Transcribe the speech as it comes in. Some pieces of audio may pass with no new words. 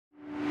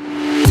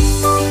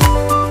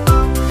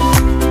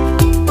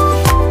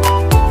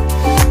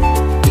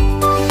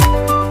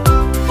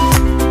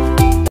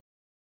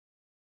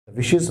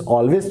wishes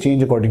always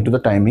change according to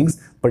the timings,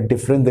 but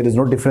different, there is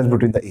no difference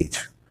between the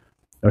age.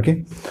 Okay,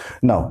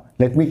 now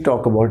let me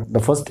talk about the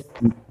first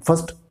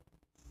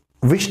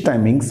wish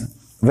timings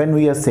when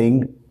we are saying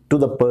to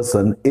the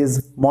person is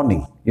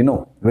morning. You know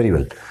very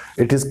well,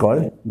 it is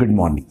called good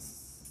morning.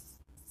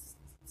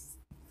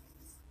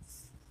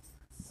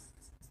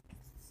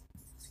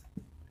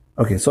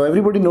 Okay, so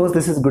everybody knows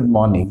this is good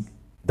morning.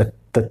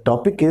 The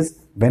topic is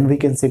when we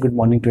can say good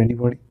morning to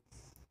anybody.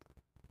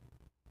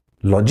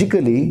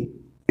 Logically,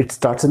 it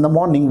starts in the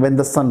morning when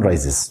the sun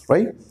rises,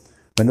 right?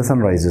 When the sun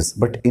rises.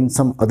 But in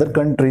some other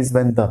countries,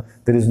 when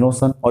there is no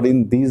sun, or in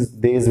these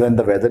days when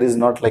the weather is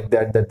not like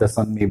that, that the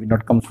sun maybe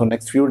not comes for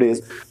next few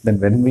days, then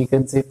when we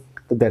can say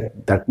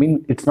that means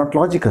it's not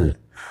logical.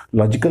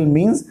 Logical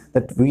means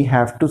that we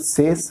have to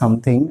say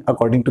something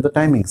according to the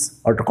timings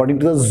or according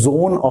to the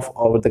zone of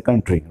the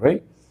country,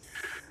 right?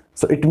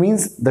 So it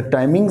means the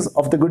timings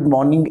of the good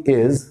morning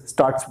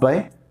starts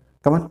by,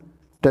 come on,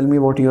 tell me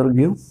about your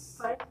view.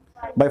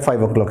 By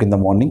 5 o'clock in the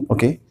morning.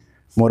 Okay.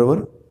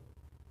 Moreover,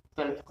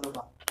 12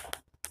 o'clock.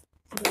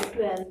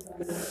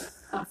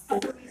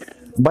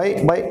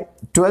 by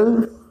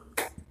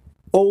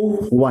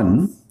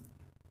 12:01.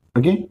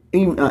 Okay,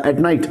 at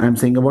night. I'm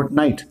saying about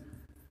night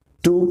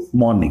to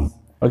morning.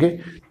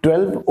 Okay,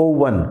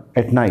 12:01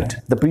 at night,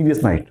 the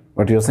previous night.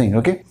 What you're saying?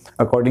 Okay,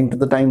 according to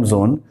the time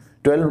zone,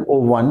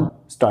 12:01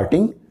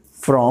 starting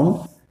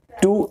from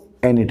to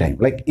any time.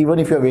 Like even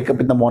if you wake up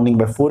in the morning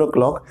by 4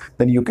 o'clock,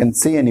 then you can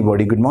say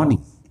anybody good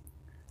morning.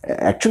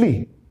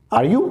 Actually,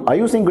 are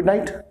you saying good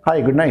night?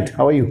 Hi, good night.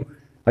 How are you?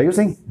 Are you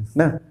saying?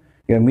 No.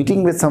 You're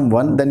meeting with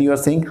someone, then you are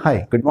saying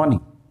hi, good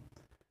morning.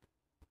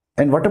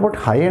 And what about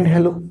hi and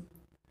hello?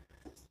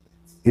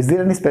 Is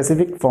there any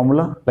specific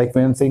formula like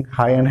when I'm saying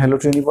hi and hello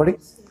to anybody?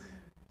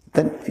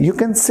 Then you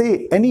can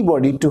say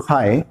anybody to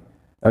hi.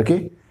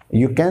 Okay,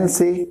 you can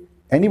say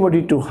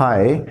anybody to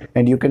hi,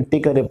 and you can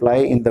take a reply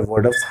in the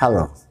word of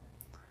hello.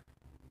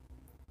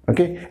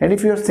 Okay, and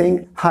if you are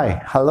saying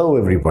hi, hello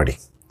everybody,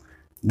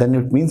 then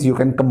it means you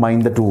can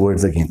combine the two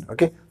words again.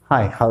 Okay,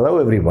 hi, hello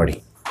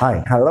everybody.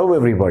 Hi, hello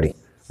everybody.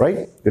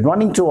 Right? Good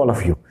morning to all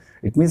of you.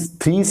 It means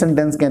 3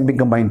 sentences can be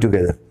combined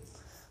together.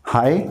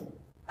 Hi,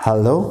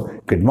 hello,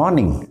 good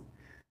morning.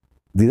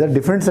 These are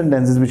different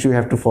sentences which you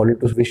have to follow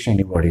to wish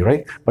anybody,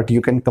 right? But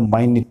you can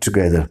combine it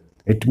together.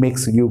 It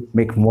makes you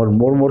make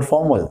more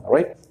formal,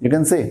 right? You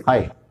can say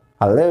hi,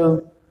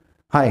 hello.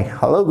 Hi,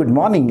 hello, good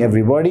morning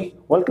everybody.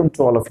 Welcome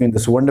to all of you in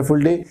this wonderful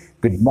day.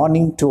 Good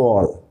morning to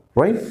all,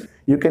 right?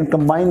 You can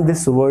combine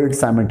this word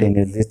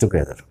simultaneously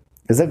together.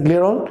 Is that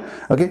clear all?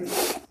 Okay.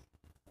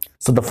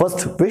 So the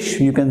first wish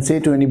you can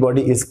say to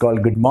anybody is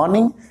called good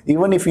morning.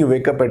 Even if you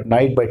wake up at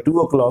night by 2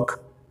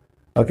 o'clock,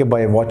 okay,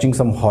 by watching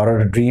some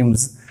horror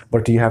dreams,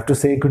 but you have to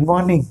say good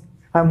morning.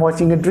 I'm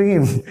watching a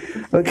dream.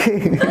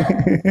 Okay.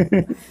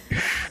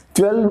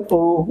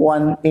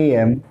 12:01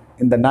 a.m.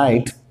 in the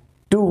night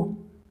to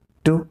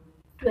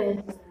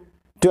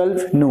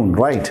 12 noon,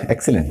 right?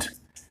 Excellent.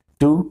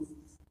 To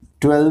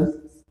 12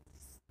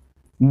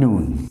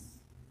 noon.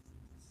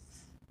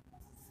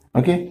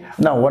 Okay,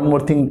 now one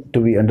more thing to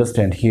be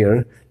understand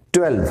here.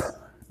 12,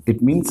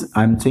 it means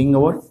I'm saying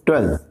about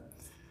 12.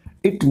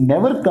 It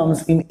never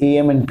comes in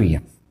AM and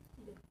PM.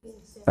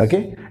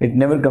 Okay, it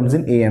never comes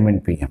in AM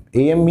and PM.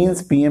 AM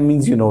means, PM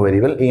means you know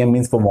very well. AM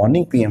means for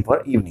morning, PM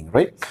for evening,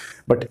 right?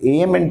 But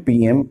AM and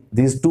PM,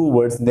 these two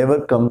words never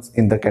comes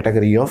in the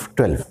category of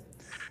 12.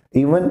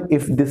 Even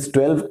if this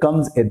 12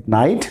 comes at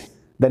night,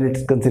 then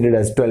it's considered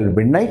as 12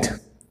 midnight.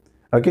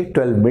 Okay,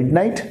 12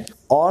 midnight,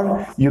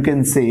 or you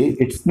can say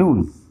it's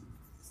noon.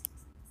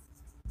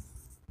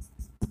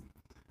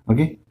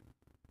 Okay,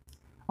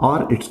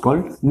 or it's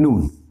called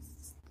noon.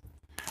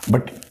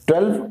 But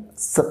 12,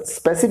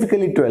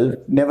 specifically 12,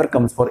 never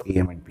comes for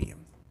AM and PM.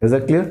 Is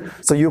that clear?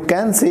 So you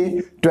can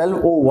say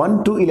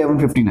 12:01 to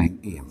 11:59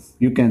 AM.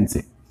 You can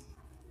say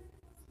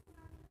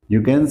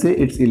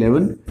it's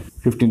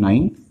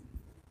 11:59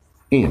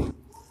 AM.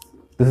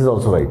 This is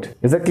also right.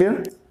 Is that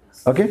clear?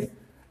 Okay.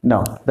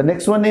 Now the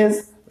next one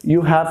is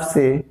you have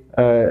say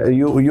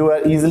you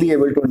are easily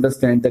able to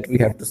understand that we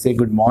have to say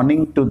good morning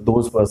to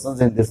those persons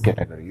in this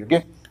category.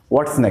 Okay.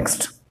 What's next?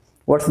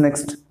 What's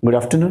next? Good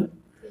afternoon.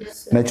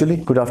 Yes, Naturally,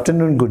 good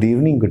afternoon, good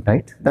evening, good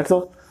night. That's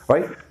all,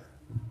 right?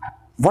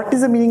 What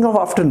is the meaning of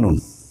afternoon?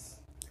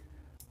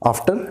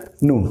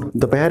 Afternoon.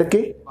 दोपहर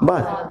के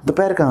बाद.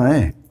 दोपहर कहाँ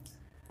है?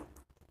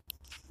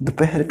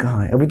 दोपहर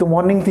कहाँ है? अभी तो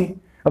मॉर्निंग थी.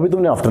 अभी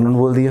तुमने आफ्टरनून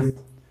बोल दिया.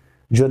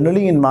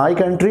 Generally, in my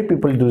country,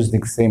 people do the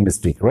same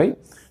mistake, right?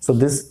 So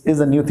this is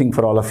a new thing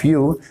for all of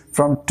you.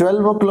 From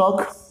 12 o'clock,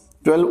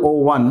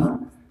 12:01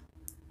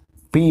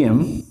 p.m.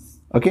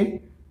 okay,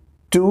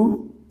 to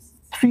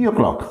 3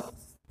 o'clock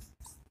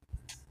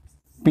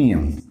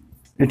p.m.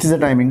 It is a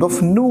timing of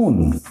noon.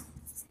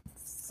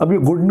 अब ये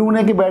good noon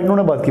है कि bad noon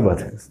है बात की बात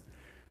है.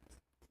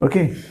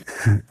 Okay.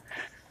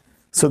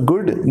 So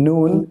good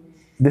noon.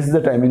 This is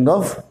the timing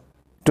of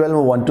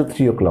 12:01 to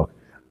 3 o'clock.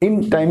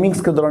 In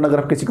timings के दौरान अगर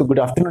आप किसी को गुड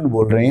आफ्टरनून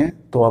बोल रहे हैं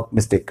तो आप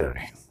मिस्टेक कर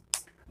रहे हैं.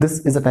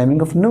 This is a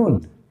timing of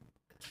नून.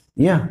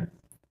 या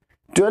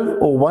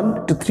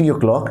 12:01 to 3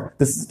 o'clock,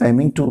 this is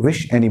timing to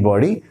wish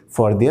anybody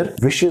for their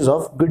wishes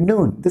of good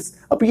noon. This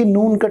अब ये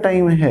noon का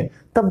टाइम है,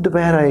 तब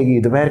दोपहर आएगी,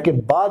 दोपहर के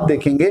बाद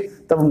देखेंगे,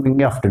 तब हम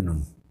कहेंगे afternoon.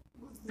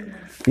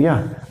 Yeah,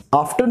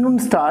 afternoon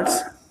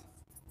starts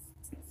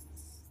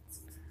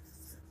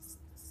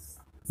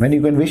when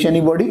you can wish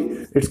anybody.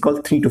 It's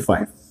called 3 to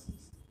 5.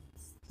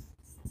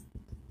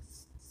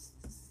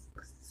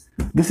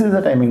 This is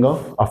the timing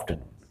of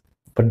afternoon,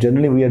 but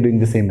generally we are doing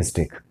the same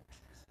mistake,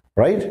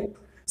 right?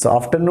 So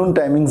afternoon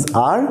timings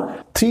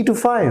are 3 to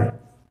 5.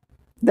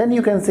 Then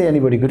you can say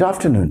anybody good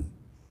afternoon.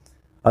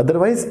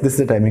 Otherwise, this is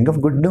the timing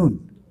of good noon.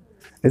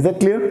 Is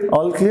that clear?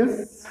 All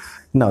clear?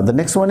 Now the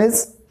next one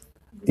is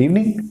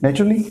evening,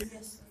 naturally.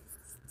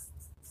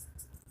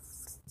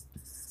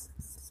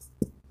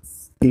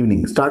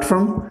 Evening start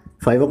from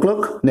 5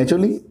 o'clock,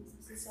 naturally.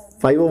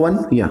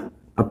 5:01, yeah,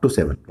 up to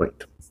 7,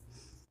 right?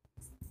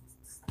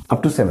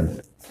 Up to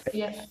 7.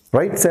 Yes.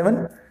 Right?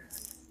 7?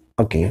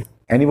 Okay.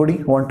 Anybody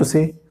want to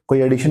say? कोई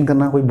addition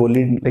करना, कोई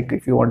बोली, like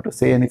if you want to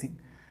say anything.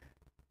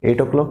 8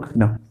 o'clock?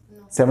 No.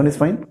 7 is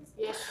fine?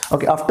 Yes.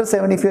 Okay. After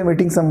 7, if you are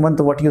meeting someone,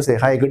 so what you say?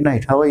 Hi, good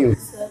night. How are you?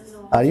 Sir,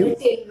 no. Are you?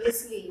 Till we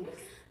sleep.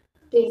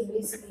 Till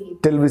we sleep.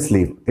 Till we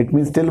sleep. It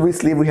means till we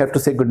sleep, we have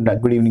to say good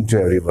night, good evening to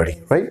everybody,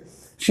 right?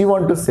 She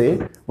want to say,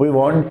 we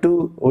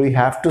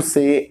have to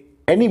say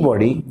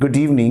anybody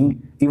good evening,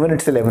 even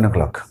it's 11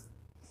 o'clock.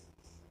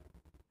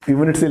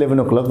 Even it's 11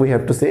 o'clock, we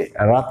have to say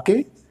रात के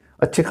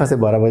अच्छे खासे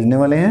 12 बजने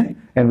वाले हैं,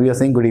 and we are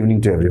saying good evening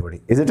to everybody.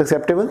 Is it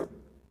acceptable?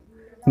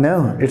 No,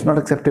 it's not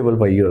acceptable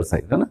by your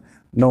side. No,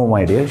 no,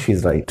 my dear,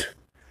 she's right.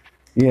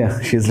 Yeah,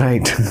 she's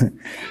right.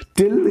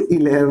 Till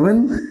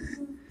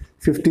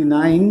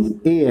 11:59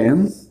 a.m.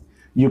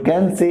 you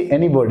can say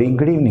anybody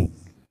good evening.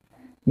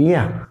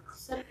 Yeah.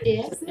 Sir,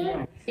 yes,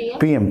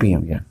 PM,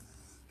 yeah.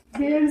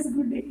 There is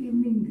good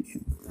evening.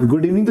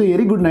 Good evening तो ये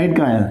good night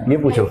कहाँ है, ये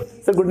पूछो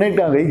sir. Good night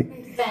कहाँ गई?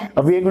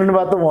 अभी 1 minute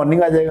बाद तो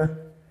मॉर्निंग आ जाएगा.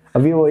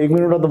 अभी वो 1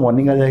 मिनट बाद तो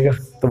मॉर्निंग आ जाएगा,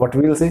 तो what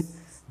will say?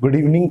 Good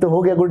evening तो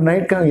हो गया, गुड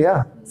नाइट कहाँ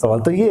गया? सवाल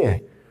तो ये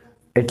है.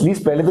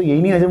 एटलीस्ट पहले तो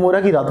यही नहीं हजम हो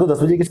रहा कि रात को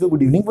 10 बजे किसी को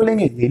गुड इवनिंग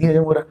बोलेंगे. यही नहीं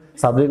हजम हो रहा.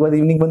 7 बजे के बाद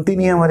इवनिंग बनती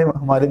नहीं है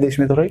हमारे देश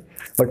में, तो right.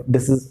 But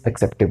this is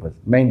acceptable.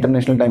 मैं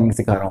इंटरनेशनल टाइमिंग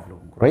सिखा रहा हूँ आप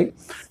लोगों को, right.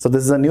 So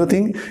this is a new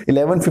thing.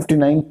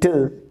 11:59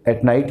 till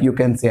at night you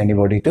can say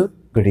anybody to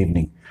good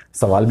evening.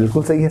 सवाल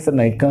बिल्कुल सही है सर,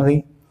 नाइट कहाँ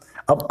गई?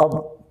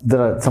 अब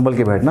जरा संभल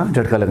के बैठना,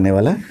 झटका लगने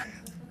वाला है.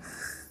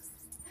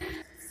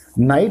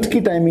 नाइट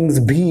की टाइमिंग्स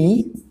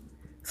भी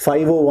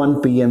 5:01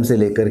 PM से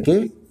लेकर के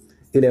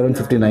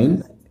 11:59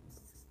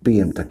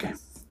 PM तक है.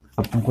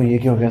 अब तुमको ये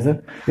क्या हो गया सर?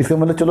 इसका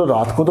मतलब चलो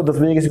रात को तो 10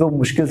 बजे किसी को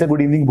मुश्किल से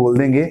गुड इवनिंग बोल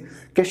देंगे,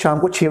 क्या शाम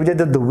को 6 बजे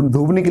जब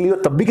धूप निकली हो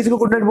तब भी किसी को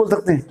गुड नाइट बोल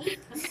सकते हैं?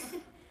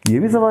 ये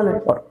भी सवाल है.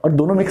 और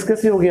दोनों मिक्स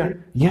कैसे हो गया?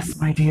 यस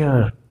माय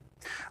डियर,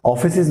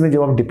 ऑफिस में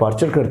जब आप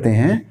डिपार्चर करते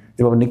हैं,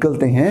 जब आप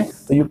निकलते हैं,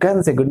 तो you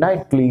can say good night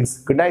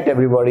please, good night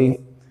everybody.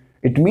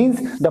 It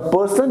means the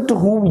person to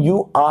whom you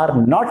are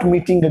not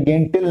meeting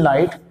again till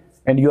night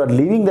and you are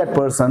leaving that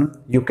person,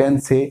 you can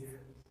say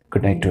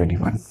good night to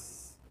anyone.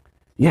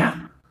 Yeah,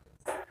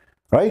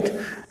 right.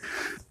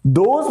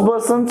 Those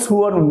persons to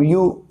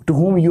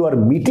whom you are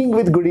meeting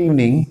with good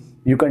evening,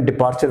 you can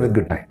departure with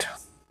good night,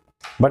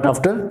 but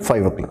after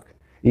 5 o'clock.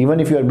 Even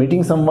if you are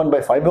meeting someone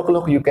by 5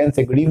 o'clock, you can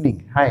say good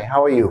evening, hi,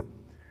 how are you?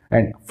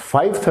 And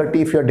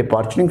 5:30, if you are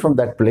departing from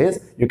that place,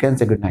 you can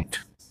say good night.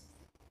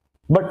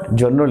 But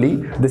generally,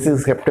 this is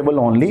acceptable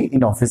only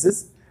in offices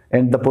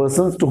and the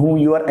persons to whom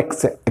you are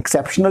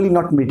exceptionally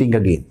not meeting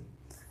again.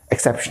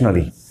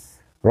 Exceptionally,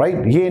 right?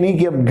 ये नहीं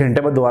कि अब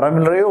घंटे बाद दोबारा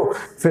मिल रहे हो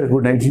फिर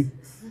good night ji.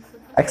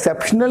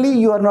 Exceptionally,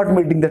 you are not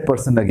meeting that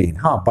person again.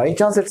 By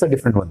chance, it's a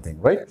different one thing,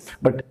 right?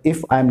 But if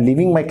I'm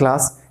leaving my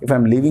class, if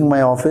I'm leaving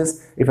my office,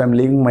 if I'm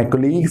leaving my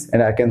colleagues, and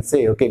I can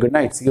say, okay, good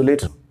night, see you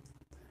later.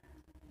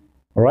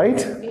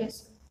 Right? yes.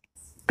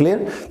 Clear?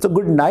 So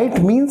good night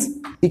means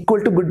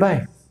equal to goodbye.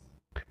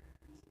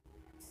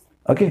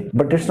 Okay,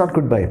 but it's not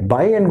goodbye.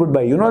 Bye and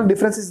goodbye. You know the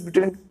differences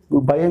between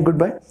goodbye and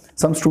goodbye?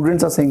 Some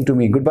students are saying to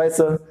me, goodbye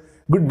sir.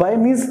 Goodbye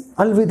means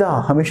अलविदा,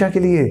 हमेशा के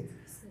लिए,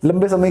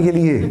 लंबे समय के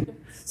लिए.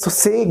 So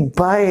say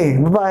bye,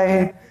 bye.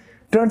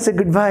 Don't say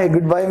goodbye.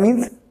 Goodbye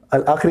means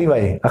आखिरी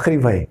bye, आखिरी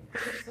bye.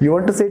 You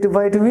want to say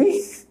goodbye to me?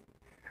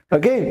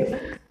 Okay,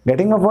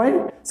 getting my point?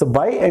 So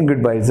bye and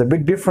goodbye is a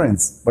big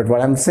difference. But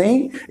what I'm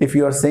saying, if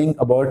you are saying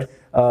about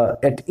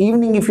at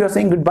evening, if you are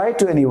saying goodbye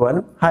to anyone,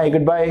 hi,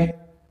 goodbye.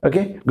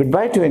 Okay,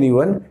 goodbye to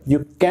anyone, you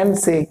can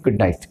say good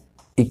night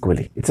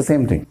equally. It's the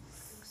same thing,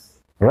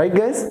 right,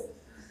 guys?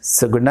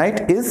 So good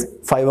night is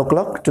 5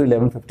 o'clock to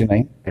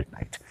 11:59 at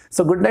night.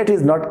 So good night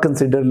is not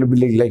considered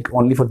like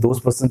only for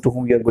those persons to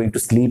whom you are going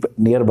to sleep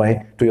nearby,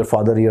 to your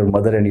father, your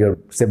mother, and your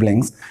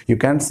siblings. You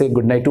can't say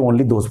good night to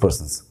only those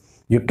persons.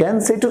 You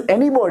can say to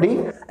anybody.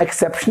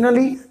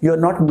 Exceptionally, you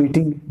are not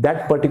meeting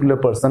that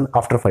particular person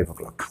after 5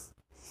 o'clock.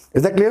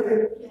 Is that clear?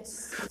 Yes.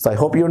 So I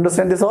hope you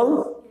understand this all.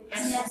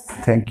 Yes.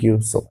 Thank you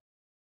so much.